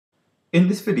In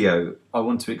this video, I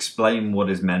want to explain what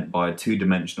is meant by a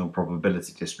two-dimensional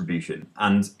probability distribution,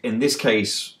 and in this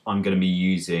case I'm going to be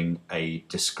using a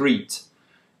discrete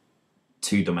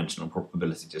two-dimensional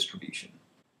probability distribution.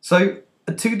 So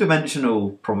a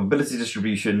two-dimensional probability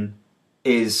distribution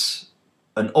is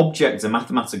an object, a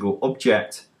mathematical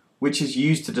object, which is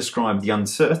used to describe the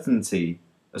uncertainty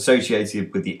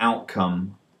associated with the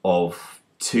outcome of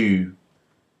two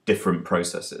different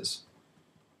processes.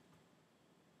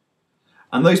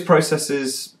 And those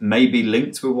processes may be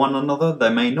linked with one another, they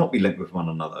may not be linked with one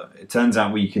another. It turns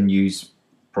out we can use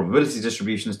probability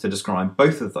distributions to describe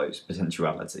both of those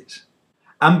potentialities.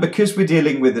 And because we're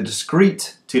dealing with a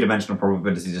discrete two-dimensional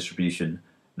probability distribution,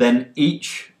 then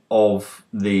each of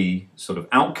the sort of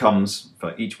outcomes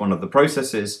for each one of the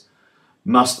processes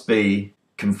must be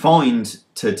confined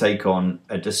to take on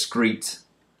a discrete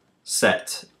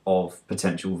set of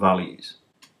potential values.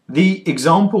 The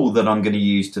example that I'm going to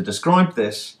use to describe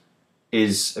this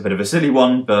is a bit of a silly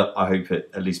one, but I hope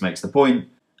it at least makes the point.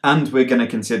 And we're going to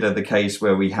consider the case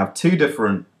where we have two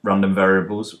different random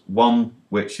variables, one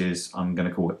which is, I'm going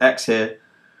to call it x here,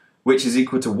 which is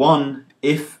equal to 1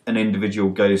 if an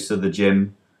individual goes to the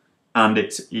gym, and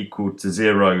it's equal to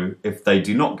 0 if they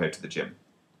do not go to the gym.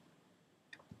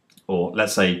 Or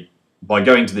let's say, by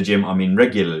going to the gym, I mean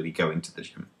regularly going to the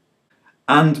gym.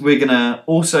 And we're going to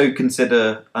also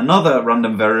consider another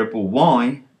random variable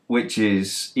y, which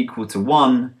is equal to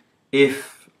 1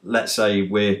 if, let's say,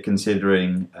 we're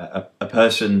considering a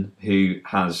person who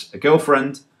has a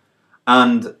girlfriend,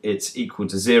 and it's equal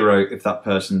to 0 if that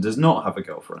person does not have a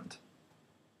girlfriend.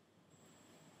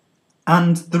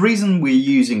 And the reason we're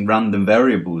using random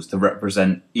variables to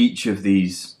represent each of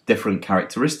these different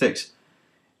characteristics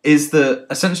is that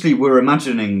essentially we're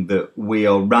imagining that we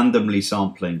are randomly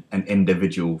sampling an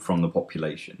individual from the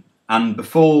population. And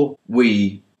before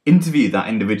we interview that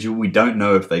individual, we don't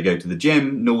know if they go to the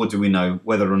gym, nor do we know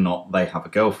whether or not they have a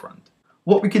girlfriend.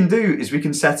 What we can do is we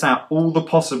can set out all the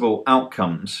possible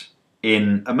outcomes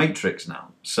in a matrix now.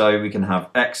 So we can have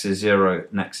x is 0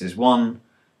 and x is 1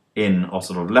 in our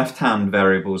sort of left-hand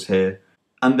variables here.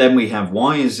 And then we have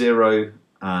y is 0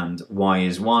 and y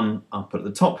is 1 up at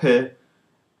the top here.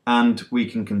 And we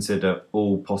can consider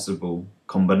all possible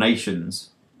combinations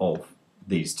of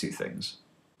these two things.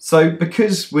 So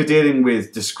because we're dealing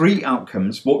with discrete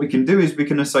outcomes, what we can do is we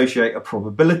can associate a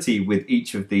probability with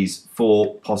each of these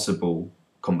four possible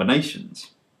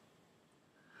combinations.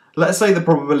 Let's say the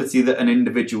probability that an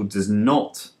individual does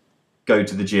not go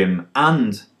to the gym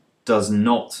and does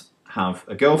not have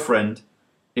a girlfriend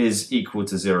is equal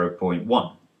to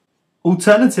 0.1.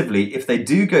 Alternatively, if they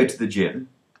do go to the gym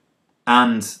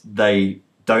and they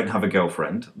don't have a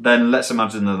girlfriend, then let's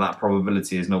imagine that that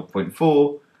probability is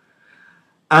 0.4.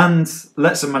 And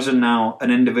let's imagine now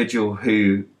an individual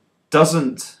who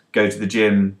doesn't go to the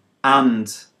gym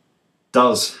and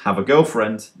does have a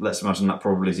girlfriend. Let's imagine that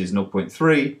probability is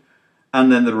 0.3.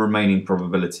 And then the remaining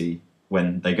probability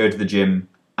when they go to the gym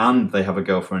and they have a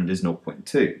girlfriend is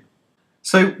 0.2.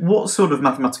 So what sort of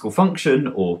mathematical function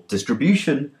or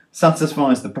distribution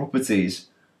satisfies the properties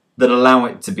that allow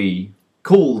it to be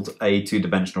called a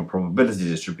two-dimensional probability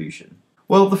distribution?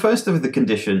 Well, the first of the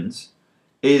conditions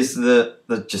is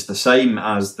that just the same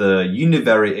as the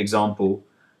univariate example,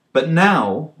 but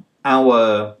now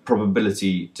our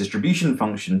probability distribution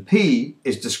function p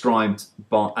is described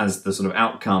as the sort of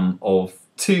outcome of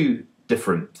two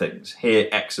different things, here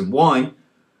x and y.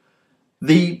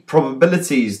 The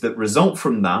probabilities that result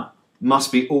from that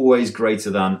must be always greater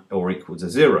than or equal to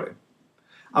 0.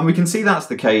 And we can see that's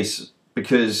the case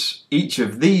because each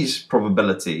of these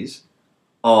probabilities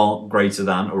are greater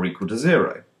than or equal to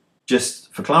 0.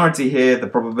 Just for clarity here, the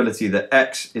probability that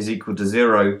x is equal to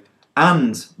 0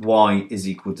 and y is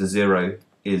equal to 0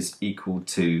 is equal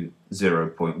to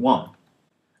 0.1.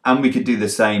 And we could do the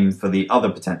same for the other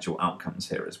potential outcomes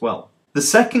here as well. The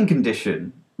second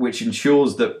condition, which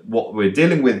ensures that what we're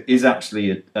dealing with is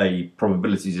actually a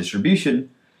probability distribution,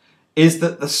 is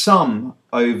that the sum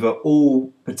over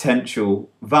all potential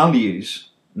values,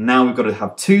 now we've got to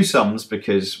have two sums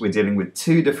because we're dealing with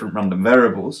two different random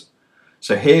variables.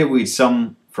 So here we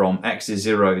sum from x is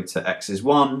 0 to x is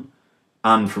 1,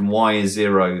 and from y is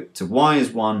 0 to y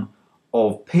is 1,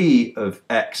 of p of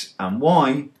x and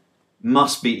y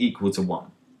must be equal to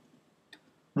 1.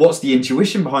 What's the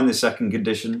intuition behind the second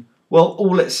condition? Well,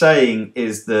 all it's saying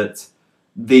is that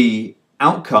the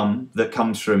outcome that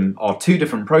comes from our two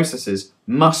different processes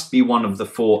must be one of the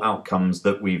four outcomes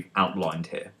that we've outlined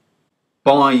here.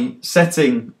 By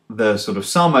setting the sort of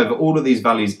sum over all of these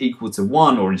values equal to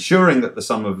 1, or ensuring that the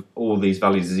sum of all these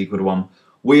values is equal to 1,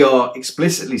 we are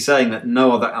explicitly saying that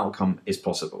no other outcome is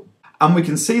possible. And we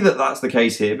can see that that's the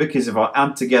case here because if I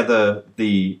add together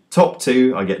the top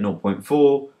two, I get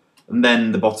 0.4, and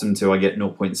then the bottom two, I get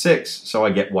 0.6, so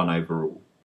I get 1 overall.